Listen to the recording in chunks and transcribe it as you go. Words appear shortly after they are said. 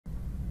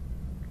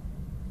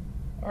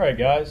Alright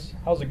guys,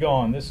 how's it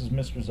going? This is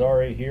Mr.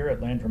 Zarea here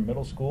at Landrum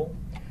Middle School.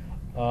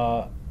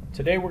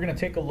 Today we're going to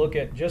take a look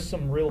at just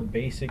some real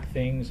basic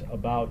things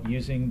about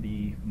using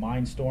the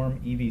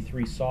Mindstorms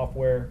EV3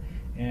 software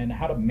and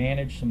how to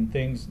manage some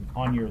things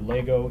on your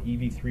Lego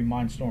EV3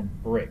 Mindstorms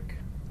brick.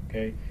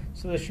 Okay,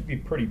 so this should be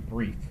pretty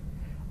brief.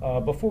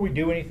 Before we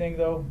do anything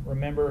though,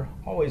 remember,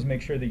 always make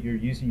sure that you're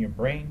using your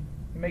brain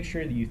and make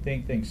sure that you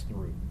think things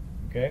through.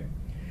 Okay?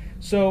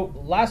 So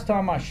last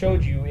time I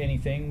showed you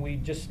anything, we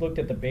just looked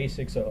at the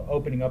basics of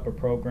opening up a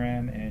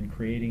program and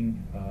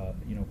creating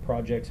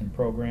projects and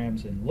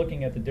programs and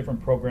looking at the different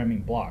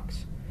programming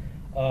blocks.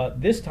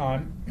 This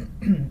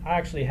time I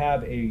actually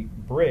have a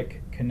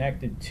brick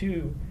connected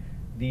to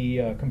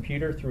the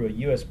computer through a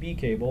USB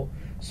cable,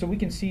 so we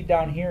can see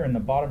down here in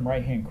the bottom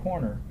right hand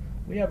corner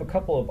we have a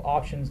couple of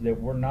options that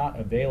were not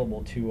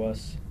available to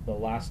us the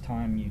last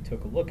time you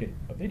took a look at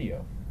a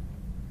video.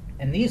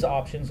 And these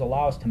options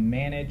allow us to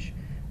manage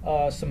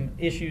some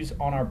issues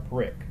on our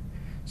brick.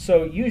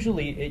 So it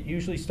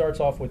usually starts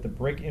off with the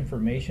brick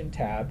information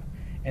tab,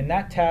 and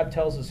that tab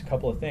tells us a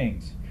couple of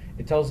things.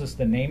 It tells us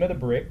the name of the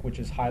brick, which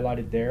is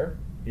highlighted there.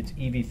 It's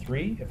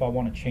EV3. If I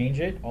want to change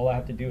it, all I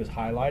have to do is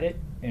highlight it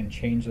and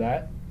change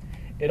that.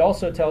 It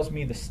also tells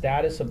me the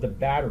status of the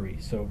battery.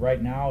 So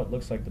right now it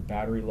looks like the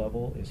battery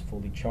level is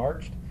fully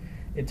charged.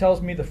 It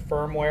tells me the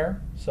firmware.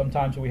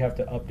 Sometimes we have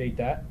to update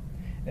that.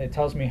 And it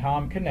tells me how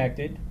I'm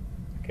connected.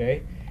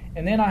 Okay.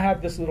 And then I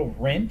have this little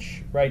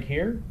wrench right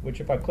here, which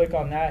if I click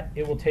on that,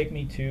 it will take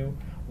me to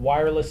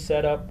wireless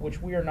setup,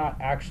 which we are not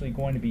actually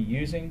going to be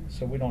using,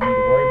 so we don't need to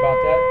worry about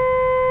that.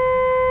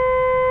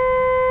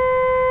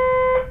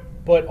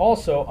 But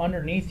also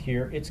underneath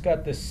here, it's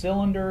got this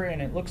cylinder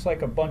and it looks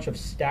like a bunch of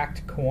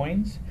stacked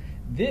coins.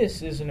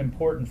 This is an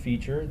important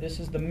feature. This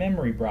is the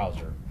memory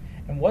browser.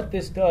 And what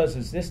this does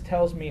is this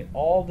tells me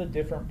all the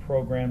different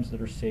programs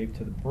that are saved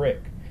to the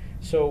brick.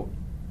 So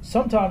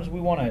sometimes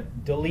we want to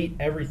delete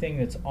everything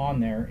that's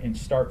on there and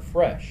start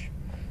fresh.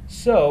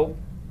 So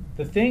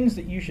the things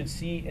that you should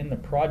see in the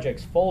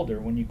projects folder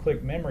when you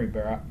click memory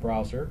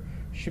browser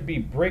should be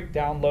brick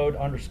download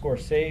 _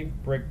 save,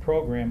 brick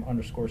program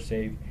 _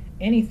 save.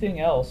 Anything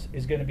else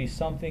is going to be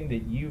something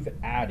that you've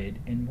added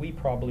and we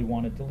probably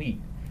want to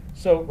delete.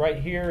 So right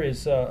here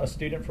is a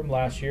student from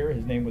last year.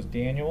 His name was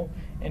Daniel,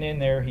 and in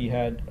there he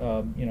had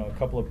a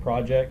couple of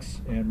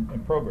projects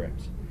and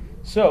programs.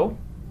 So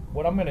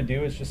what I'm going to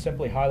do is just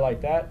simply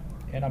highlight that,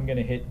 and I'm going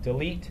to hit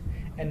delete,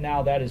 and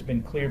now that has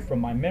been cleared from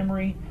my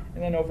memory.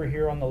 And then over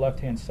here on the left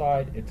hand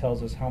side it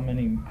tells us how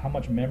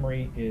much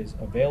memory is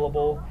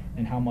available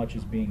and how much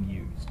is being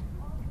used.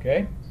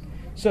 Okay,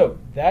 so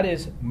that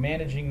is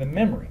managing the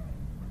memory.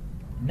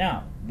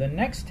 Now the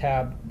next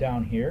tab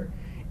down here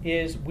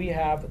is we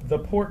have the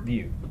port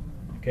view.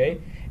 Okay,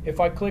 if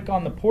I click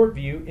on the port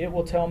view, it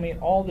will tell me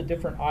all the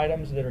different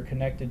items that are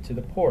connected to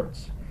the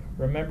ports.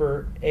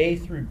 Remember, A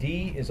through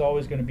D is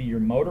always going to be your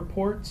motor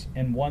ports,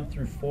 and 1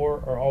 through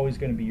 4 are always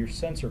going to be your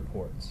sensor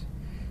ports.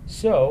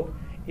 So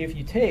if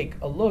you take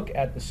a look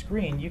at the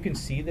screen, you can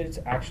see that it's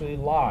actually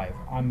live.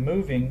 I'm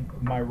moving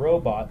my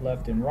robot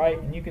left and right,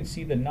 and you can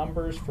see the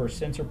numbers for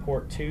sensor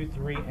port 2,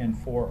 3, and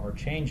 4 are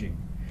changing.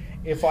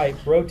 If I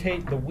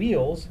rotate the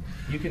wheels,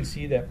 you can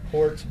see that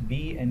ports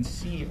B and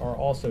C are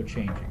also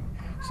changing.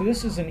 So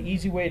this is an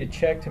easy way to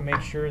check to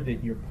make sure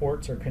that your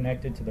ports are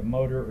connected to the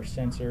motor or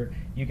sensor.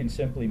 You can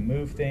simply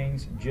move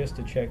things just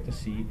to check to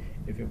see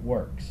if it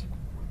works.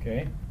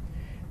 Okay.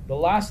 The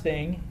last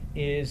thing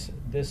is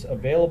this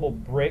available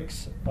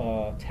bricks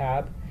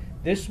tab.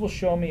 This will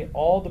show me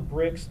all the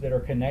bricks that are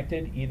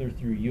connected either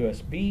through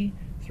USB,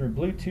 through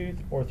Bluetooth,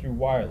 or through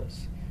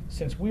wireless.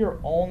 Since we are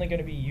only going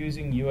to be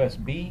using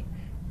USB,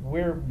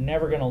 we're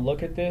never going to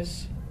look at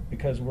this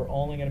because we're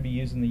only going to be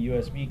using the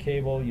USB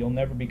cable. You'll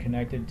never be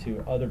connected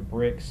to other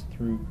bricks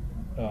through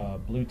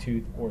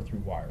Bluetooth or through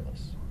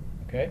wireless.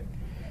 Okay,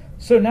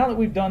 so now that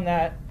we've done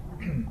that,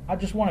 I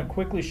just want to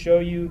quickly show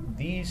you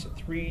these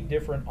 3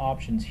 different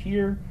options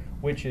here,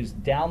 which is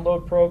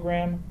download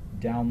program,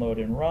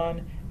 download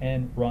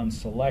and run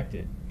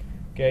selected.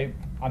 Okay,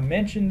 I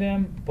mentioned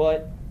them,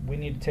 but we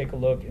need to take a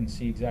look and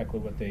see exactly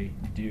what they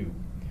do.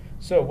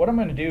 So what I'm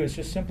going to do is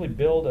just simply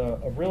build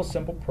a real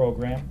simple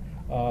program.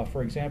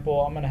 For example,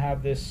 I'm going to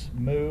have this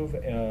move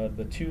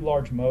the 2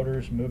 large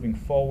motors moving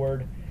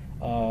forward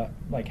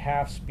like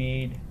half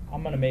speed.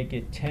 I'm going to make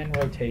it 10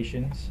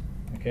 rotations.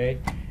 Okay,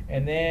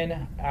 and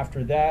then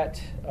after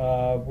that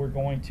we're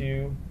going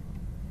to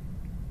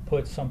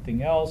put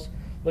something else.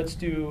 Let's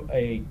do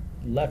a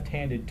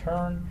left-handed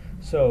turn.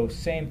 So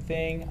same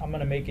thing, I'm going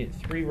to make it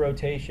 3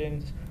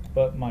 rotations,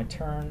 but my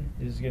turn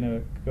is going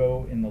to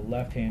go in the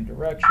left-hand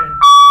direction.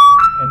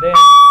 And then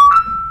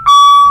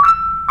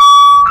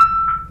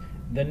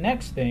the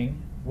next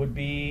thing would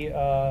be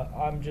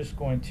I'm just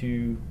going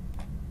to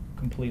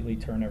completely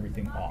turn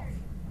everything off.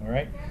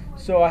 Alright,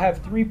 so I have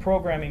 3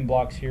 programming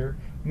blocks here.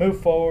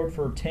 Move forward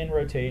for 10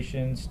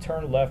 rotations,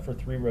 turn left for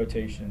 3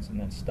 rotations, and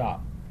then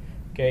stop.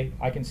 Okay,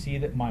 I can see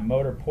that my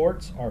motor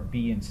ports are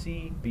B and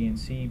C, B and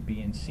C,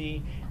 B and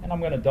C, and I'm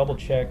going to double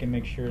check and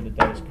make sure that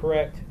that is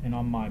correct. And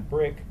on my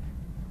brick,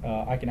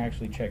 I can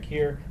actually check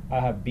here. I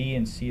have B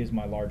and C as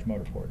my large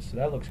motor ports, so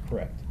that looks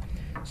correct.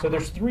 So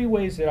there's 3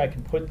 ways that I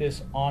can put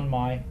this on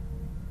my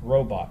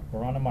robot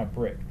or onto my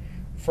brick.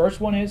 First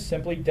one is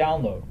simply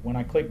download. When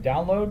I click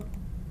download,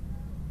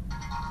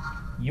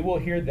 you will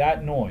hear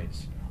that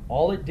noise.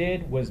 All it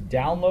did was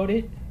download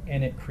it,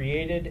 and it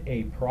created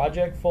a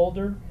project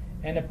folder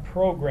and a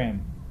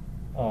program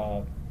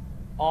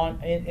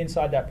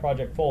inside that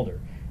project folder.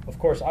 Of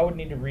course, I would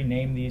need to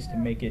rename these to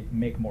make it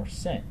make more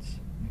sense.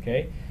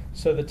 Okay,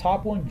 so the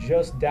top one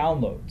just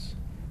downloads.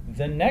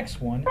 The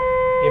next one,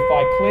 if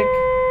I click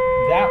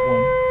that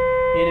one,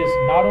 it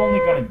is not only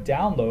going to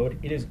download,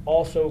 it is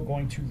also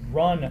going to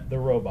run the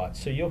robot.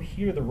 So you'll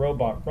hear the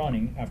robot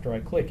running after I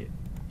click it.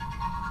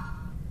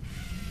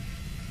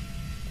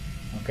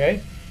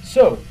 Okay,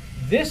 so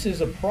this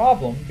is a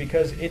problem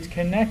because it's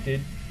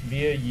connected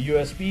via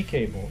USB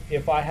cable.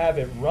 If I have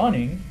it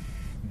running,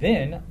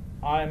 then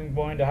I'm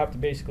going to have to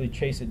basically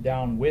chase it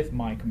down with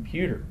my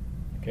computer.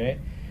 Okay,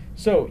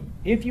 so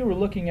if you were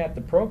looking at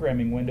the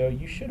programming window,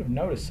 you should have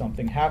noticed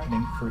something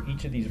happening for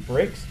each of these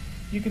bricks.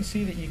 You can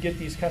see that you get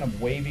these kind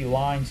of wavy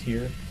lines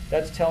here.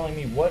 That's telling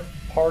me what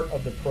part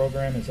of the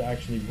program is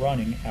actually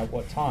running at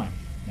what time.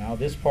 Now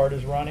this part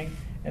is running,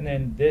 and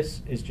then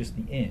this is just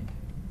the end.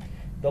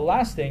 The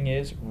last thing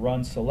is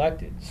run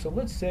selected. So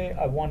let's say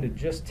I wanted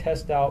to just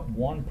test out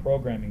one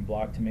programming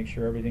block to make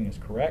sure everything is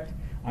correct.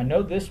 I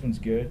know this one's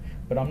good,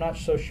 but I'm not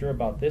so sure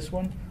about this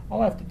one.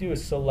 All I have to do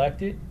is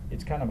select it.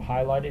 It's kind of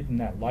highlighted in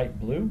that light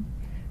blue.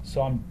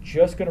 So I'm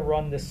just going to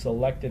run this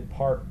selected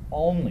part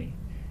only.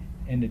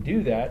 And to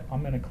do that,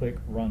 I'm going to click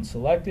Run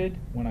Selected.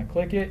 When I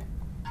click it,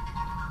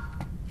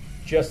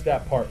 just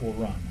that part will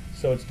run.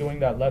 So it's doing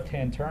that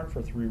left-hand turn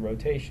for 3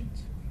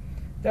 rotations.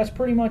 That's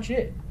pretty much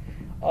it.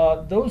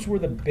 Those were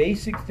the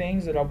basic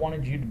things that I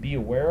wanted you to be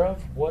aware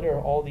of. What are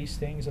all these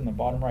things in the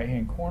bottom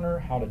right-hand corner?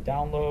 How to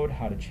download,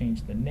 how to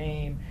change the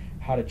name,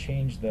 how to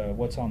change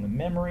what's on the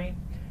memory.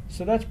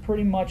 So that's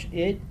pretty much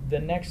it. The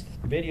next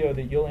video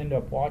that you'll end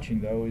up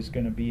watching, though, is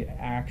going to be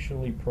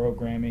actually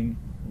programming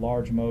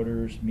large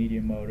motors,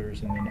 medium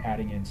motors, and then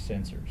adding in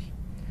sensors.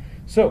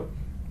 So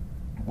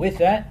with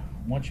that,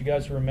 I want you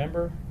guys to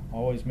remember,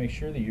 always make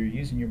sure that you're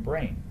using your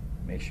brain.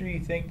 Make sure you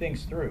think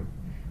things through.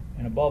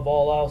 And above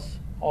all else,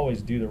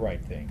 always do the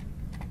right thing.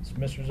 It's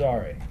Mr.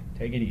 Zarea.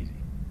 Take it easy.